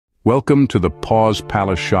Welcome to the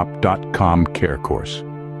pawspalaceshop.com care course.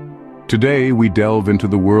 Today we delve into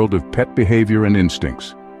the world of pet behavior and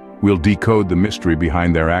instincts. We'll decode the mystery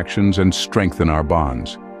behind their actions and strengthen our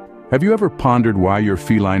bonds. Have you ever pondered why your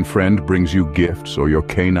feline friend brings you gifts or your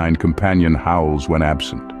canine companion howls when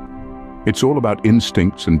absent? It's all about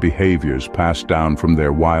instincts and behaviors passed down from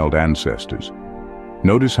their wild ancestors.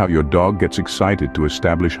 Notice how your dog gets excited to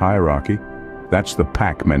establish hierarchy? That's the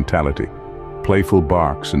pack mentality. Playful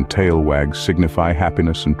barks and tail wags signify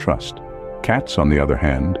happiness and trust. Cats, on the other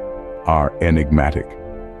hand, are enigmatic.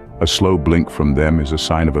 A slow blink from them is a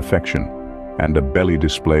sign of affection, and a belly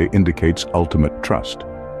display indicates ultimate trust.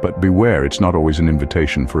 But beware, it's not always an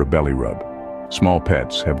invitation for a belly rub. Small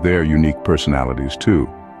pets have their unique personalities too.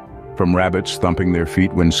 From rabbits thumping their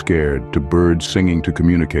feet when scared to birds singing to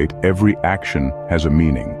communicate, every action has a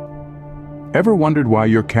meaning. Ever wondered why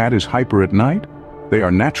your cat is hyper at night? They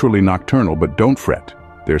are naturally nocturnal, but don't fret.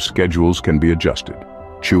 Their schedules can be adjusted.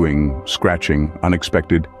 Chewing, scratching,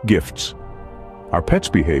 unexpected gifts. Our pets'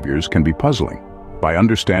 behaviors can be puzzling. By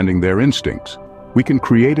understanding their instincts, we can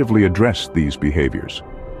creatively address these behaviors.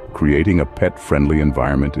 Creating a pet-friendly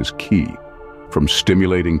environment is key. From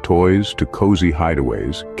stimulating toys to cozy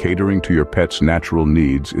hideaways, catering to your pet's natural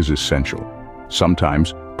needs is essential.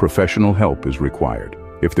 Sometimes, professional help is required.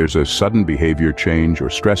 If there's a sudden behavior change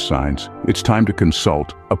or stress signs, it's time to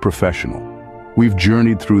consult a professional. We've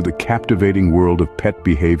journeyed through the captivating world of pet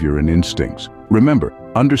behavior and instincts. Remember,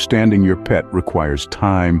 understanding your pet requires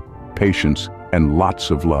time, patience, and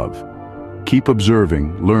lots of love. Keep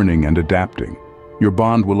observing, learning, and adapting. Your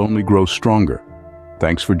bond will only grow stronger.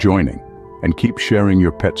 Thanks for joining, and keep sharing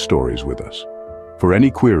your pet stories with us. For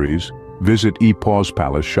any queries, visit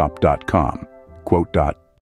pawspalaceshop.com.